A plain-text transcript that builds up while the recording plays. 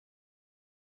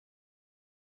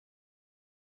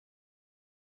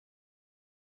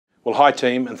Well, hi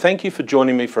team, and thank you for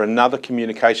joining me for another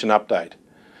communication update.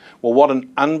 Well, what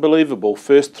an unbelievable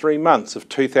first 3 months of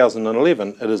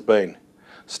 2011 it has been.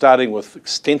 Starting with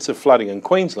extensive flooding in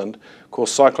Queensland, of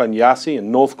course Cyclone Yasi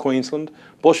in North Queensland,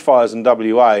 bushfires in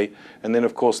WA, and then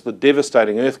of course the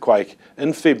devastating earthquake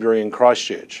in February in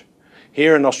Christchurch.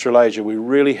 Here in Australasia we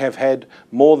really have had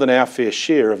more than our fair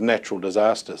share of natural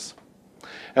disasters.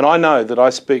 And I know that I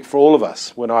speak for all of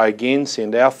us when I again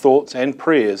send our thoughts and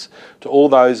prayers to all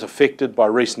those affected by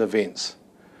recent events.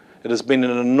 It has been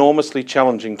an enormously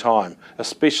challenging time,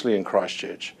 especially in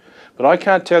Christchurch. But I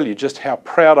can't tell you just how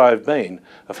proud I have been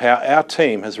of how our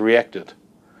team has reacted.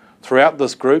 Throughout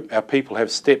this group, our people have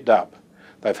stepped up.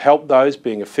 They've helped those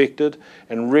being affected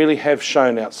and really have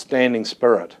shown outstanding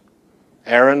spirit.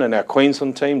 Aaron and our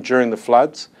Queensland team during the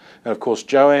floods, and of course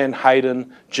Joanne,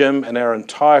 Hayden, Jim and our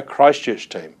entire Christchurch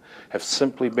team have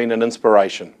simply been an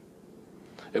inspiration.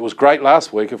 It was great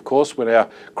last week, of course, when our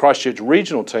Christchurch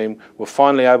regional team were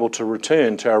finally able to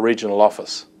return to our regional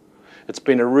office. It's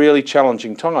been a really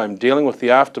challenging time dealing with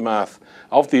the aftermath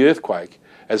of the earthquake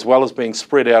as well as being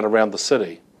spread out around the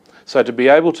city. So to be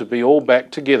able to be all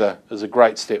back together is a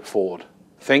great step forward.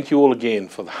 Thank you all again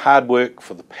for the hard work,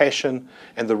 for the passion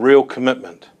and the real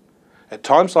commitment. At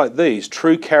times like these,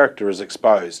 true character is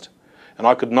exposed, and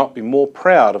I could not be more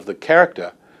proud of the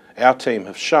character our team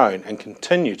have shown and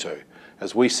continue to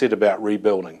as we set about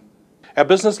rebuilding. Our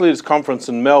Business Leaders Conference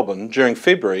in Melbourne during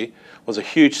February was a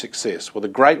huge success with a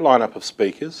great lineup of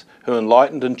speakers who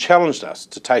enlightened and challenged us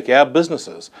to take our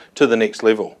businesses to the next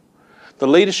level. The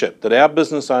leadership that our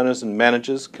business owners and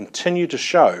managers continue to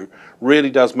show really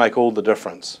does make all the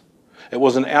difference. It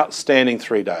was an outstanding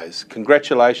 3 days.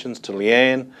 Congratulations to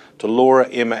Leanne, to Laura,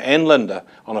 Emma and Linda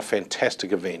on a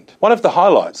fantastic event. One of the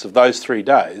highlights of those 3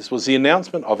 days was the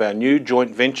announcement of our new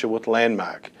joint venture with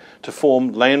Landmark to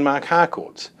form Landmark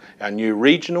Harcourts, our new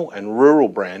regional and rural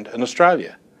brand in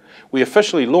Australia. We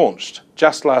officially launched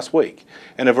just last week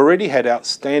and have already had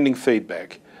outstanding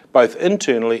feedback, both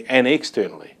internally and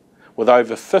externally, with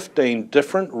over 15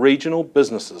 different regional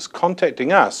businesses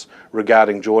contacting us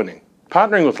regarding joining.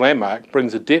 Partnering with Landmark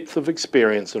brings a depth of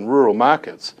experience in rural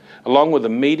markets, along with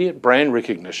immediate brand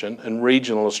recognition in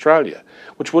regional Australia,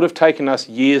 which would have taken us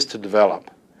years to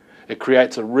develop. It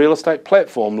creates a real estate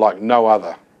platform like no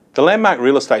other. The Landmark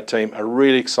real estate team are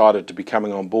really excited to be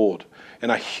coming on board and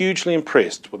are hugely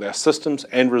impressed with our systems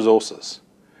and resources.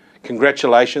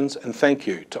 Congratulations and thank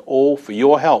you to all for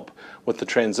your help with the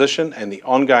transition and the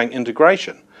ongoing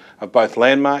integration of both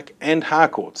Landmark and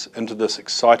Harcourts into this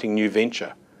exciting new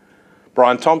venture.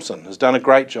 Brian Thompson has done a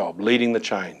great job leading the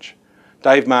change.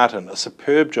 Dave Martin, a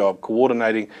superb job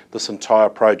coordinating this entire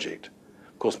project.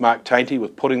 Of course, Mark Tainty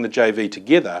with putting the JV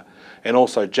together, and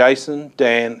also Jason,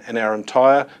 Dan and our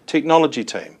entire technology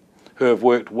team who have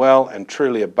worked well and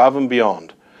truly above and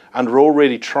beyond under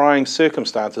already trying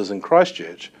circumstances in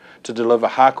Christchurch to deliver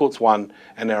Harcourts One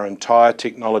and our entire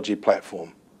technology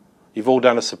platform. You've all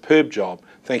done a superb job.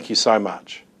 Thank you so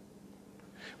much.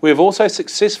 We have also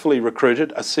successfully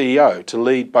recruited a CEO to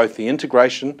lead both the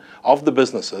integration of the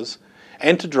businesses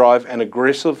and to drive an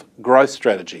aggressive growth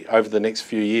strategy over the next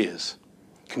few years.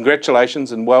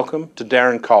 Congratulations and welcome to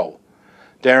Darren Cole.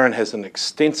 Darren has an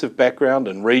extensive background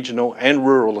in regional and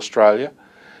rural Australia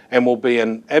and will be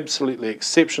an absolutely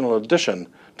exceptional addition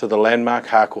to the Landmark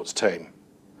Harcourts team.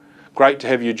 Great to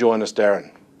have you join us,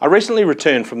 Darren. I recently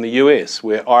returned from the US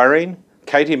where Irene,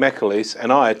 Katie McAleese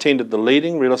and I attended the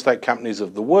leading real estate companies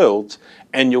of the world's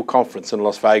annual conference in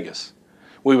Las Vegas.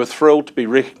 We were thrilled to be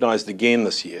recognised again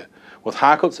this year, with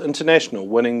Harcourts International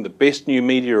winning the Best New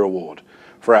Media Award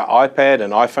for our iPad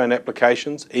and iPhone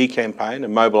applications, eCampaign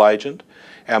and Mobile Agent,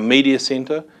 our Media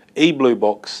Centre, eBlue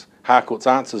Books, Harcourts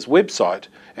Answers website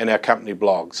and our company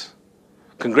blogs.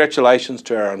 Congratulations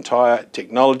to our entire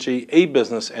technology,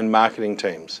 e-business and marketing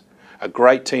teams. A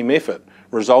great team effort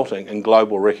resulting in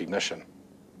global recognition.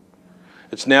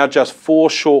 It's now just 4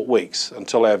 short weeks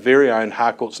until our very own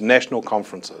Harcourts National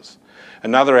Conferences.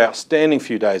 Another outstanding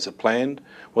few days are planned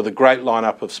with a great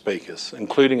lineup of speakers,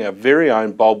 including our very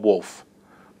own Bob Wolf.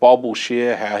 Bob will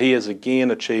share how he has again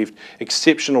achieved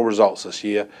exceptional results this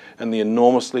year in the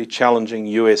enormously challenging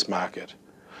US market.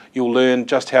 You'll learn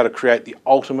just how to create the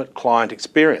ultimate client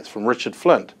experience from Richard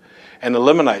Flint and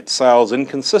eliminate sales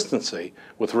inconsistency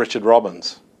with Richard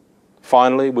Robbins.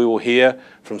 Finally, we will hear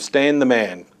from Stan the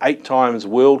Man, 8 times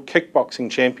world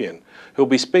kickboxing champion, who will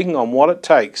be speaking on what it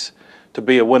takes to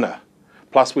be a winner.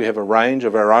 Plus we have a range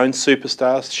of our own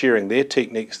superstars sharing their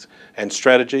techniques and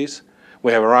strategies.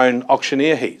 We have our own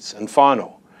auctioneer heats and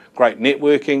final, great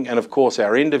networking and of course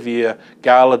our end of year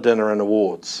gala dinner and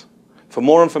awards. For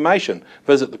more information,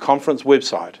 visit the conference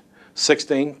website.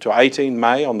 16 to 18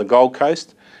 May on the Gold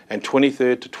Coast, and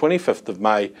 23rd to 25th of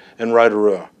May in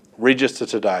Rotorua. Register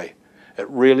today. It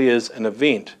really is an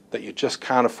event that you just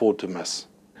can't afford to miss.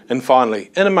 And finally,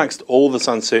 in amongst all this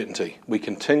uncertainty, we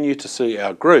continue to see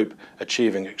our group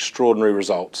achieving extraordinary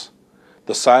results.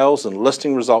 The sales and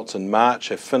listing results in March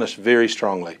have finished very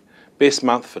strongly. Best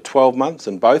month for 12 months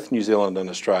in both New Zealand and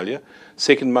Australia,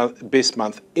 best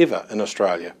month ever in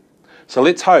Australia. So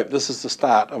let's hope this is the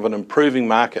start of an improving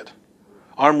market.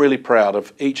 I'm really proud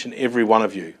of each and every one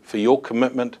of you for your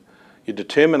commitment, your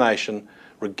determination,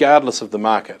 regardless of the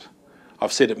market.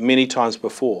 I've said it many times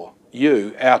before,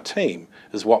 you, our team,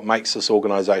 is what makes this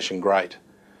organisation great.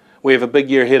 We have a big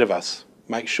year ahead of us.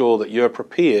 Make sure that you're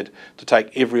prepared to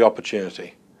take every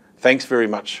opportunity. Thanks very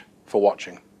much for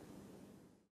watching.